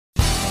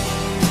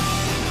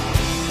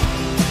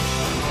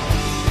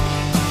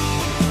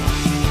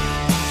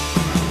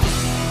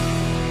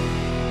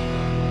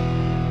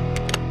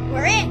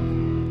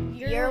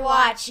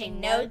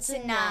watching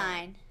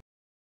NotesIn9.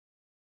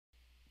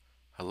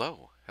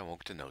 Hello, and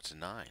welcome to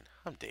NotesIn9.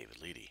 I'm David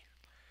Leedy.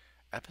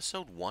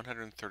 Episode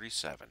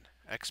 137,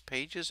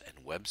 XPages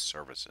and Web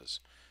Services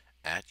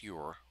at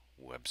your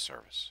web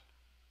service.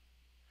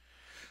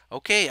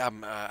 Okay,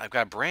 I've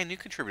got a brand new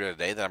contributor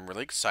today that I'm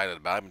really excited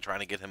about. I've been trying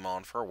to get him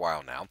on for a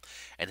while now,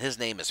 and his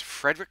name is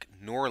Fredrik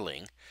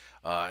Norling,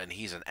 and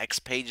he's an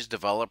XPages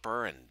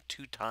developer and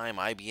two-time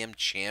IBM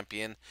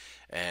champion.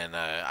 And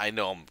I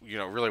know him,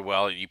 really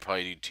well. You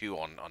probably do too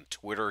on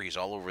Twitter. He's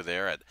all over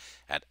there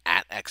at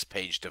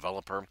XPage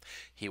Developer.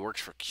 He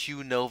works for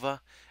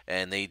QNova,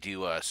 and they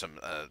do some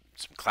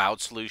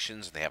cloud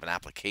solutions, and they have an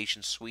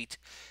application suite.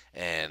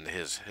 And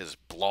his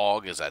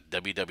blog is at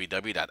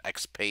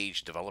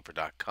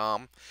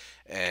www.xpagedeveloper.com,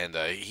 and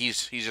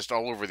he's just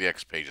all over the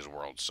XPages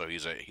world. So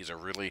he's a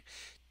really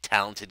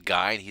talented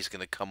guy, and he's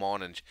going to come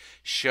on and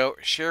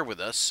share with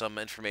us some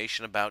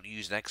information about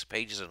using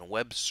XPages and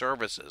web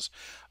services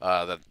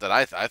that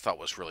I thought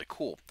was really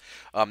cool.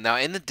 Now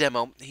in the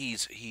demo, he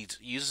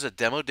uses a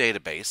demo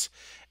database,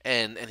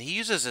 and he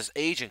uses this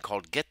agent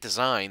called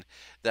getDesign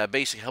that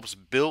basically helps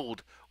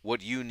build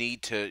what you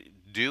need to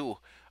do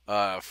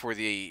for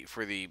the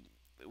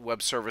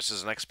web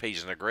services and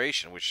XPages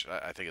integration, which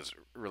I think is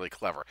really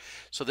clever.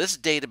 So this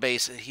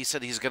database, he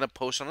said he's going to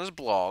post on his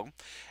blog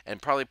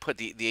and probably put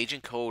the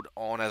agent code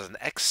on as an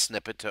X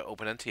snippet to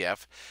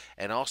OpenNTF,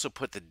 and also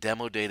put the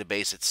demo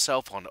database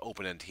itself on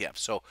OpenNTF.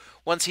 So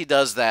once he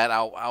does that,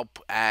 I'll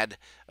add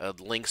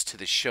links to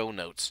the show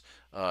notes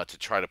to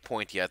try to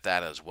point you at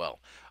that as well.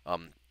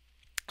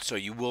 So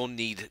you will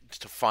need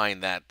to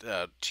find that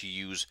to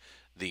use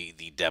the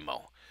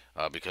demo.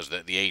 Because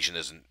the agent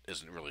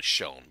isn't really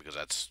shown, because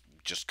that's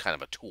just kind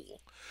of a tool.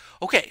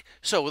 Okay,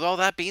 so with all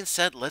that being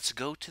said, let's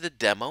go to the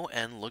demo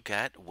and look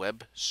at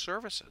web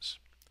services.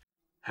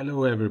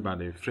 Hello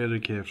everybody,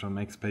 Fredrik here from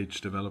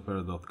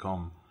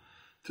XPageDeveloper.com.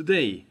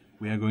 Today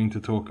we are going to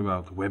talk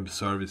about web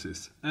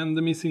services and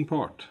the missing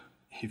part,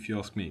 if you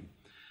ask me.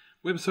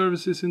 Web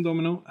services in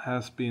Domino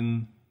has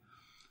been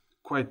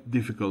quite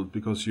difficult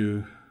because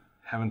you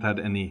haven't had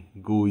any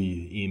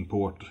GUI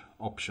import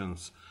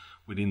options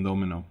within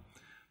Domino.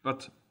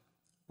 But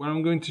what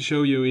I'm going to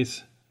show you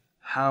is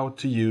how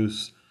to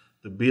use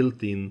the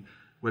built-in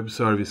web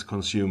service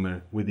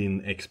consumer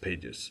within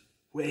XPages.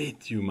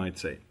 Wait, you might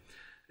say.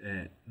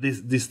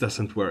 This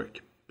doesn't work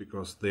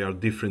because they are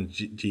different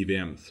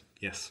GVMs.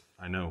 Yes,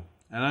 I know.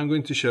 And I'm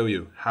going to show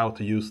you how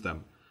to use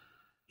them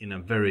in a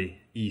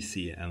very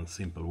easy and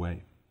simple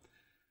way.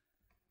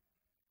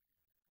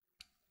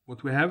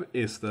 What we have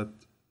is that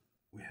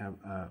we have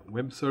a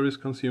web service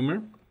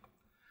consumer.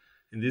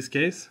 In this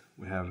case,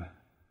 we have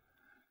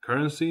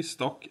currency,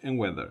 stock, and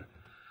weather.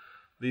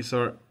 These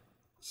are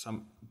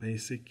some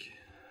basic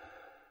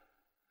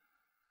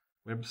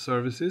web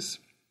services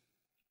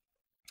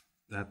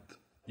that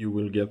you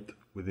will get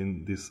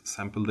within this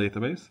sample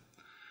database.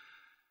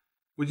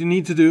 What you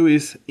need to do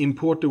is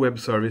import the web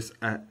service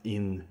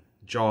in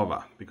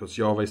Java, because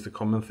Java is the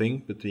common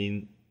thing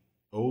between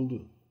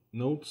old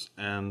Notes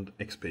and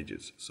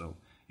XPages. So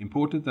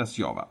import it as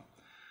Java.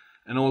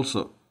 And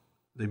also,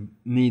 they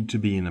need to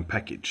be in a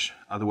package,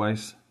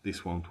 otherwise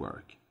this won't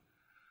work.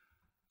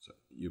 So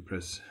you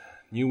press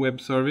New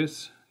Web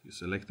Service, you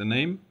select the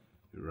name,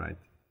 you write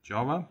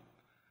Java,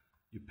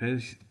 you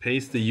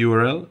paste the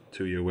URL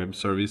to your web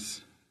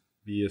service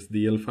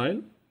VSDL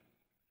file,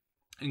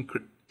 and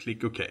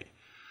click OK.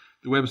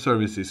 The web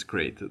service is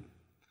created.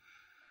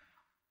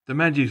 The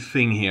magic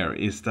thing here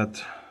is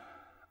that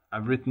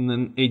I've written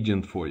an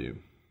agent for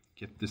you,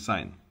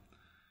 getDesign.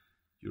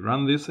 You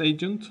run this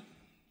agent,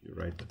 you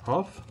write the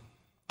path,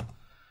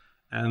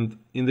 and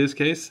in this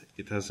case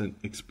it has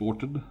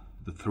exported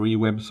the 3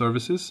 web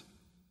services.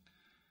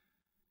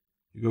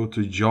 You go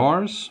to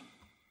jars,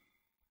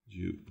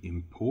 you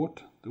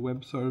import the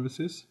web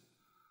services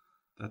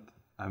that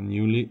I've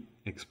newly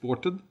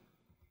exported.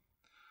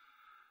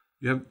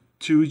 You have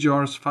 2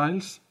 jars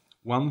files,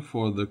 one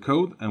for the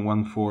code and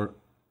one for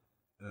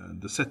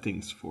the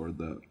settings for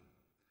the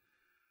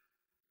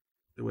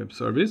web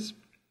service.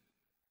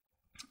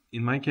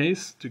 In my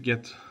case, to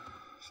get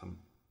some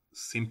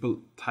simple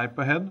type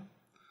ahead,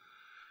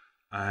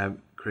 I have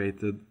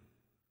created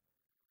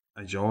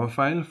a Java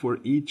file for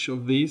each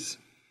of these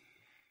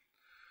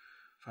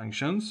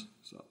functions.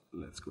 So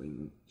let's go in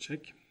and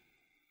check.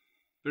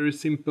 Very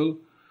simple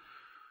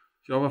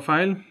Java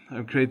file.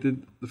 I've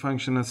created the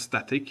function as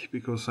static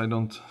because I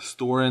don't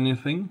store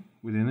anything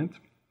within it.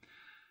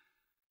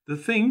 The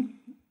thing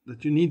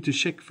that you need to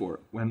check for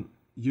when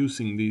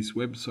using these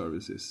web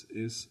services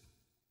is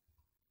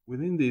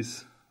within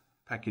these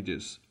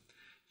packages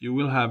you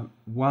will have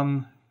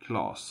one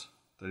class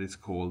that is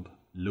called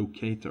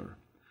locator.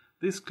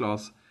 This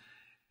class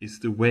is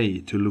the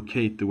way to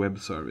locate the web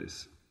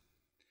service.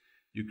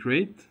 You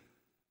create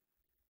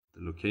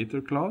the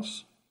locator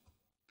class.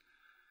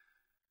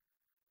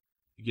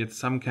 You get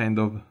some kind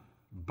of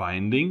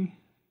binding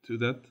to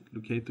that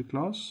locator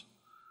class.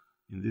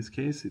 In this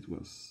case, it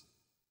was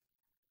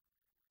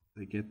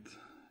the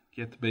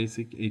get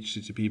basic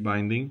HTTP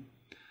binding.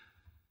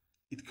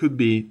 it could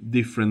be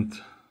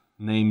different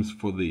names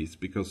for these,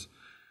 because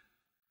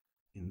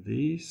in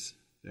these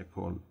they're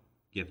called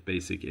get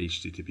basic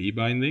HTTP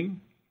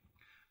binding,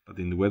 but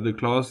in the weather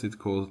class it's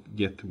called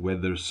get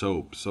weather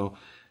SOAP. So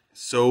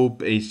SOAP,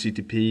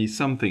 HTTP,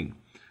 something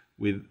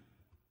with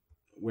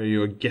where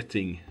you're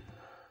getting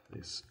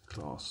this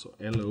class. So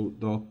LO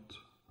dot,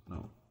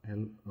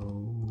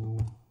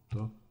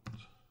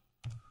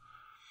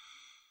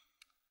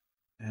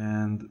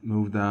 and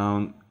move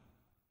down,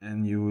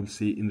 and you will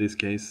see in this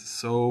case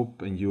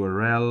SOAP and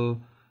URL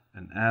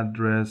and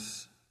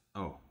address.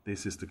 Oh,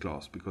 this is the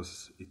class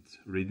because it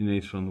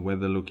originates from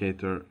weather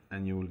locator,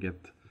 and you will get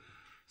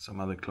some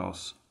other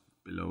class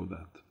below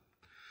that.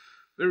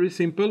 Very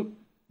simple.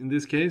 In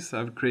this case,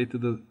 I've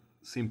created a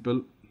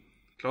simple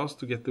class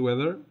to get the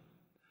weather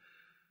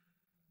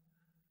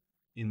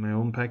in my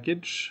own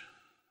package,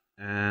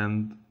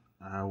 and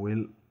I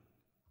will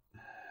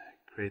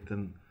create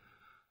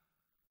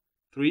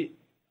 3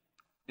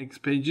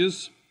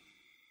 XPages.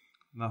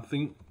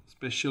 Nothing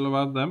special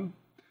about them.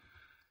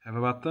 Have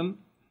a button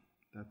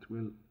that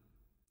will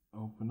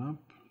open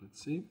up.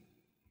 Let's see.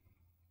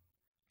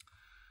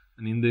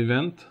 And in the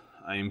event,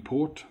 I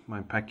import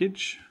my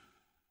package,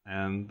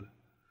 and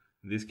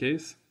in this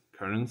case,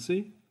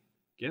 currency,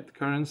 get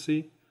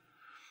currency,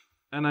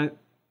 and I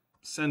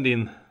send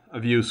in a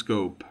view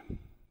scope.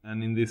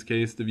 And in this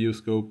case, the view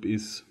scope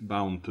is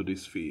bound to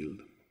this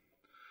field.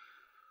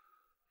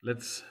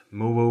 Let's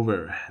move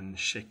over and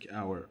check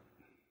our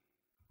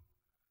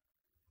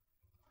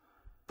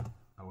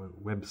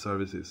web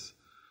services.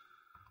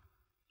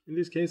 In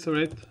this case, I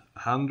rate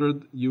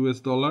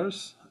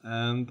 $100,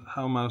 and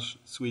how much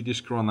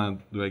Swedish krona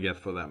do I get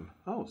for them?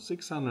 Oh,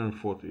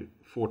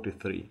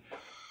 643.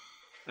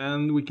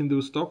 And we can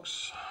do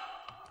stocks,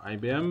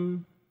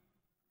 IBM,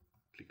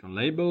 click on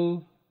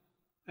label,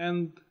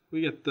 and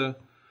we get the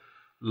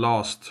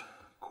last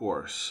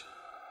course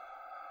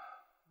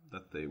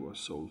that they were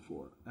sold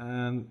for.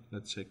 And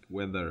let's check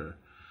weather,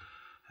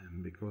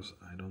 and because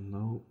I don't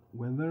know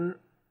weather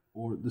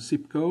or the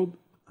zip code,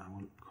 I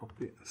will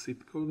copy a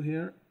zip code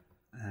here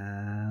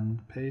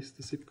and paste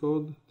the zip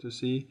code to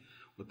see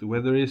what the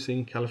weather is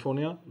in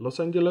California. Los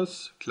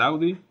Angeles,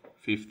 cloudy,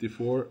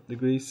 54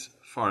 degrees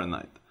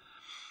Fahrenheit.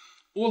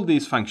 All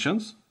these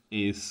functions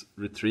is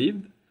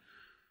retrieved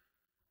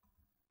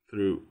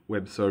through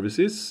web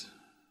services,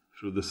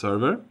 through the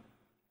server,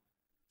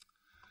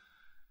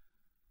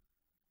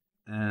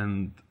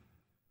 and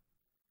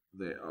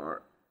they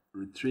are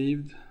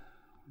retrieved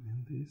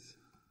within this.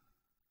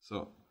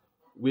 So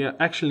we are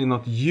actually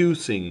not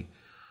using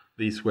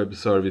these web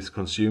service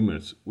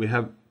consumers. We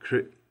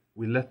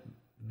let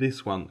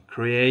this one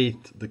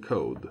create the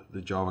code,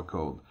 the Java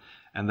code,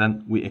 and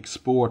then we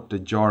export the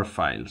jar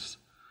files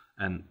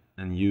and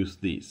use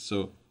these.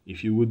 So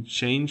if you would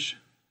change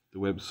the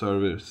web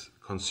service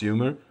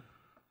consumer,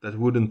 that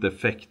wouldn't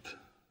affect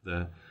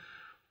the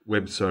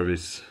web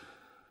service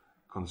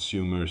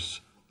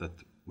consumers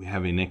that we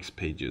have in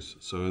XPages.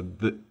 So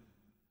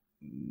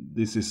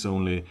this is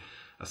only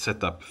a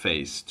setup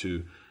phase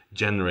to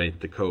generate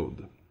the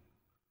code.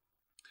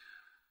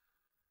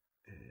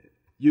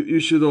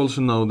 You should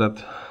also know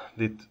that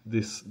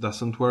this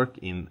doesn't work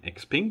in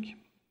Xpink,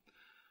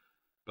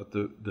 but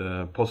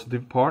the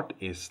positive part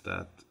is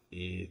that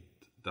it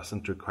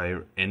doesn't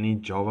require any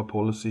Java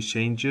policy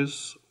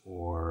changes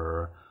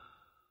or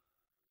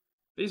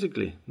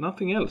basically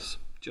nothing else.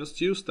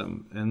 Just use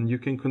them, and you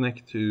can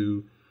connect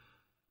to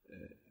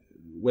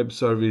web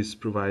service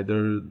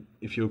provider.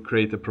 If you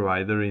create a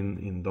provider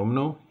in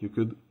Domino, you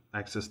could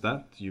access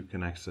that. You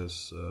can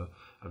access a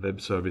web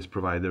service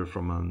provider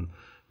from a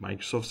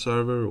Microsoft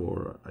server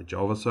or a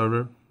Java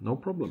server, no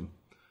problem.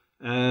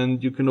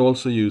 And you can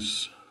also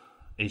use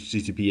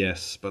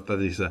HTTPS, but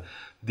that is a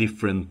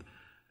different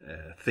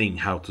thing,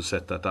 how to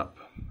set that up.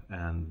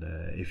 And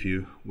if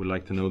you would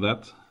like to know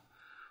that,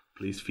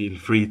 please feel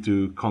free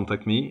to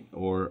contact me,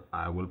 or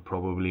I will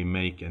probably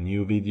make a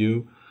new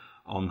video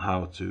on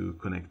how to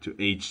connect to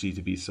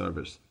HTTP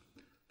servers.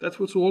 That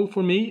was all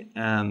for me,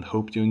 and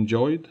hope you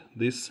enjoyed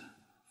this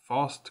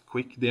fast,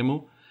 quick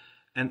demo.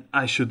 And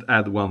I should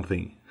add one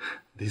thing.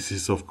 This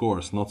is of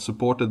course not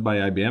supported by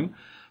IBM,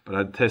 but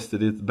I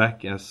tested it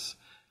back as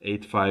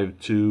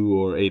 852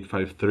 or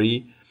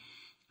 853,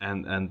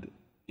 and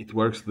it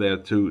works there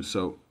too.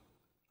 So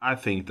I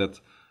think that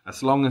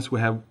as long as we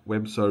have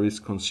web service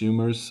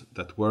consumers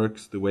that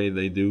works the way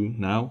they do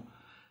now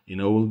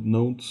in old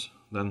nodes,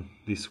 then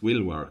this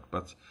will work.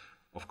 But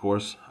of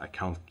course I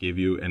can't give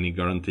you any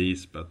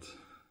guarantees, but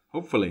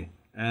hopefully.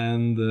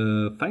 And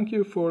thank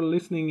you for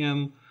listening,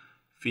 and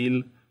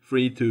feel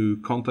free to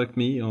contact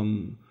me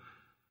on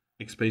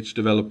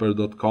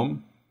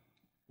xpagedeveloper.com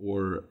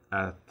or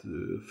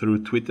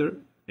through Twitter,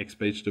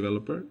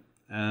 xpagedeveloper,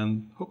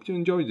 and hope you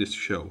enjoyed this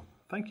show.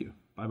 Thank you.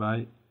 Bye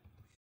bye.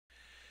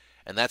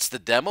 And that's the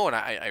demo, and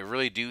I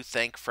really do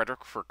thank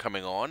Fredrik for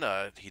coming on.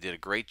 He did a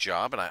great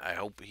job, and I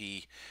hope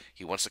he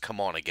wants to come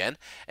on again.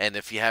 And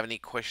if you have any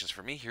questions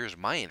for me, here's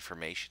my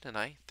information, and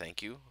I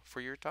thank you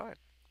for your time.